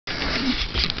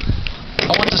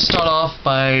I want to start off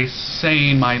by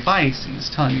saying my biases,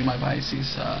 telling you my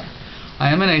biases. I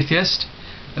am an atheist,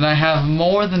 and I have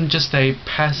more than just a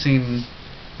passing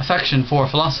affection for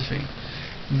philosophy.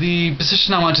 The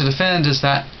position I want to defend is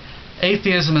that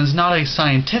atheism is not a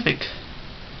scientific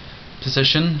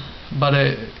position, but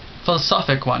a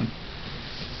philosophic one.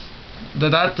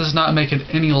 That does not make it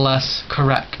any less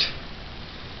correct.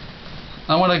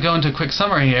 I want to go into a quick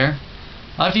summary here.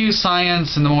 I view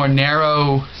science in the more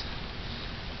narrow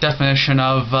definition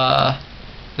of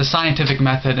the scientific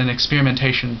method and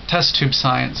experimentation, test tube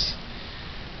science.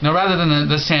 Now, rather than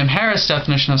the Sam Harris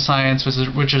definition of science,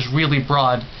 which is really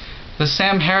broad, the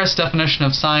Sam Harris definition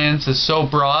of science is so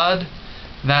broad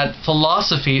that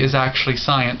philosophy is actually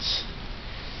science.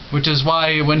 Which is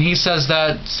why when he says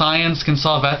that science can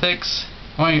solve ethics,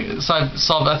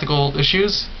 solve ethical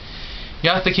issues, you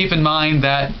have to keep in mind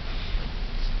that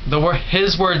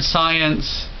his word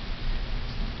science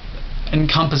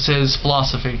encompasses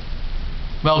philosophy.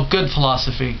 Well, good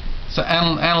philosophy. So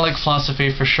analytic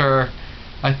philosophy for sure,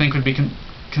 I think would be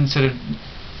considered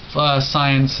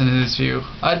science in his view.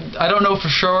 I don't know for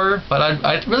sure, but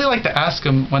I'd really like to ask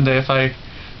him one day if I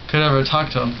could ever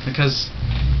talk to him, because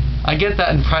I get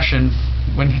that impression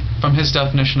from his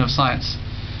definition of science.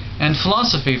 And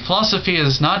philosophy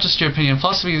is not just your opinion.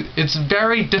 Philosophy, it's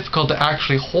very difficult to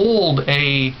actually hold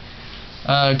a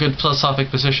good philosophic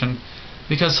position,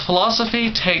 because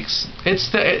philosophy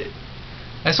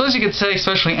I suppose you could say,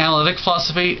 especially analytic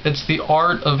philosophy, it's the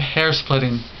art of hair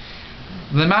splitting.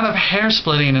 The amount of hair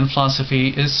splitting in philosophy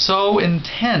is so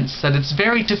intense that it's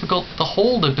very difficult to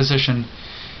hold a position,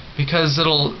 because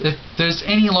if there's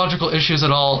any logical issues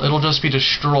at all, it'll just be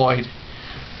destroyed.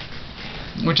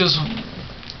 Which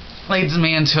leads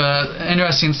me into an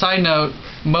interesting side note.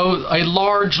 A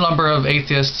large number of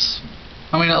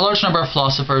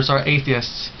philosophers are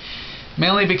atheists,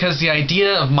 mainly because the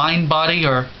idea of mind-body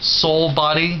or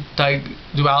soul-body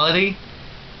duality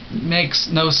makes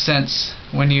no sense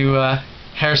when you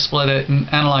hair split it and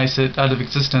analyze it out of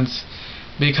existence,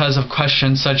 because of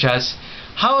questions such as,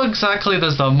 how exactly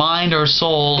does the mind or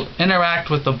soul interact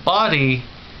with the body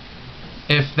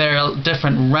if they're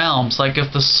different realms? Like,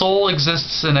 if the soul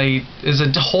exists is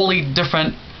a wholly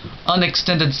different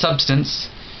unextended substance,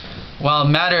 while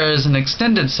matter is an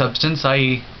extended substance,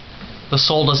 i.e. the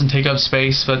soul doesn't take up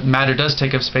space, but matter does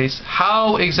take up space,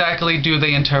 how exactly do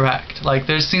they interact? Like,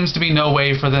 there seems to be no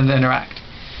way for them to interact.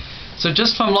 So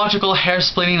just from logical hair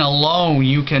splitting alone,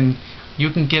 you can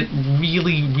get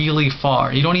really, really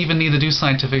far. You don't even need to do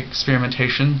scientific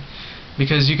experimentation,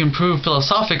 because you can prove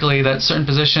philosophically that certain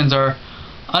positions are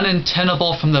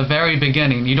untenable from the very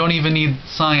beginning. You don't even need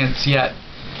science yet,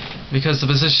 because the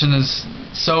position is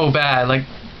so bad. Like,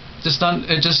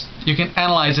 you can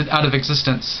analyze it out of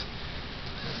existence.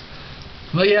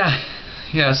 But yeah,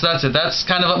 so that's it. That's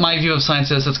kind of what my view of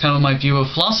science is. That's kind of what my view of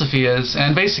philosophy is.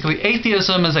 And basically,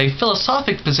 atheism is a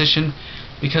philosophic position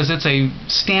because it's a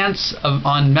stance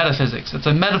on metaphysics. It's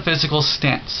a metaphysical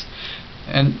stance.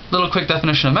 And little quick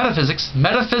definition of metaphysics.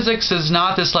 Metaphysics is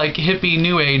not this like hippie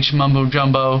new age mumbo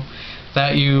jumbo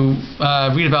that you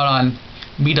read about on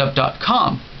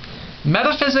meetup.com.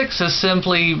 Metaphysics is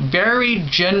simply very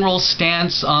general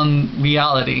stance on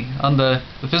reality, on the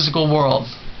physical world.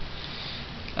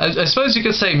 I suppose you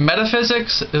could say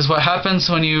metaphysics is what happens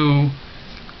when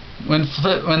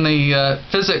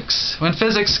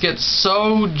physics gets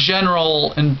so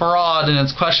general and broad in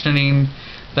its questioning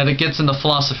that it gets into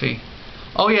philosophy.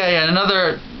 Oh yeah,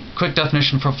 another quick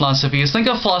definition for philosophy is, think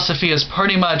of philosophy as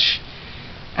pretty much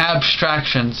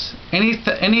abstractions.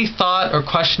 Any thought or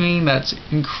questioning that's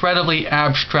incredibly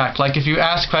abstract. Like, if you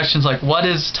ask questions like, what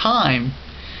is time?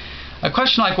 A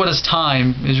question like, what is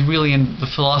time, is really in the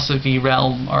philosophy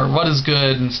realm, or what is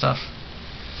good and stuff.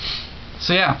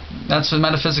 So yeah, that's what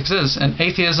metaphysics is. And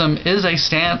atheism is a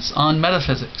stance on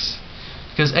metaphysics,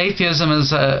 because atheism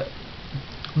is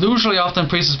usually often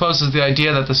presupposes the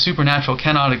idea that the supernatural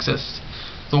cannot exist.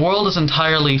 The world is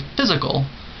entirely physical,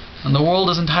 and the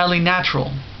world is entirely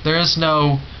natural. There is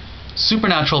no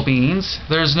supernatural beings,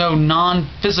 there is no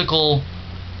non-physical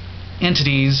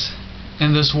entities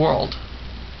in this world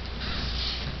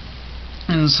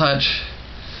and such.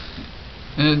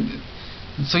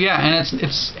 So yeah, and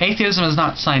it's atheism is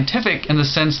not scientific in the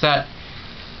sense that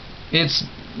it's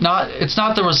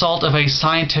not the result of a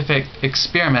scientific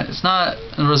experiment. It's not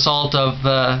the result of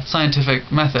the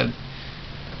scientific method.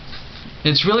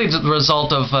 It's really the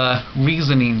result of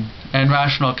reasoning and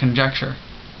rational conjecture.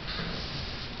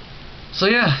 So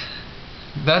yeah,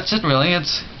 that's it really.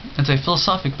 It's a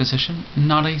philosophic position,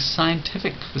 not a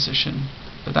scientific position.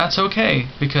 But that's okay,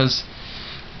 because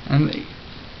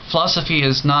philosophy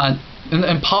is not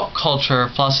in pop culture,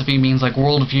 philosophy means like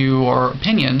worldview or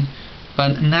opinion,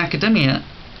 but in academia,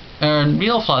 or in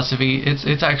real philosophy,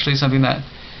 it's actually something that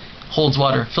holds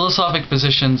water. Philosophic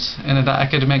positions in an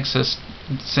academic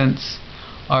sense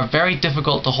are very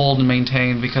difficult to hold and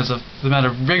maintain because of the amount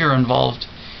of rigor involved,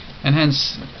 and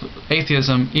hence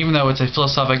atheism, even though it's a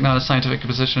philosophic, not a scientific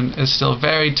position, is still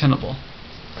very tenable.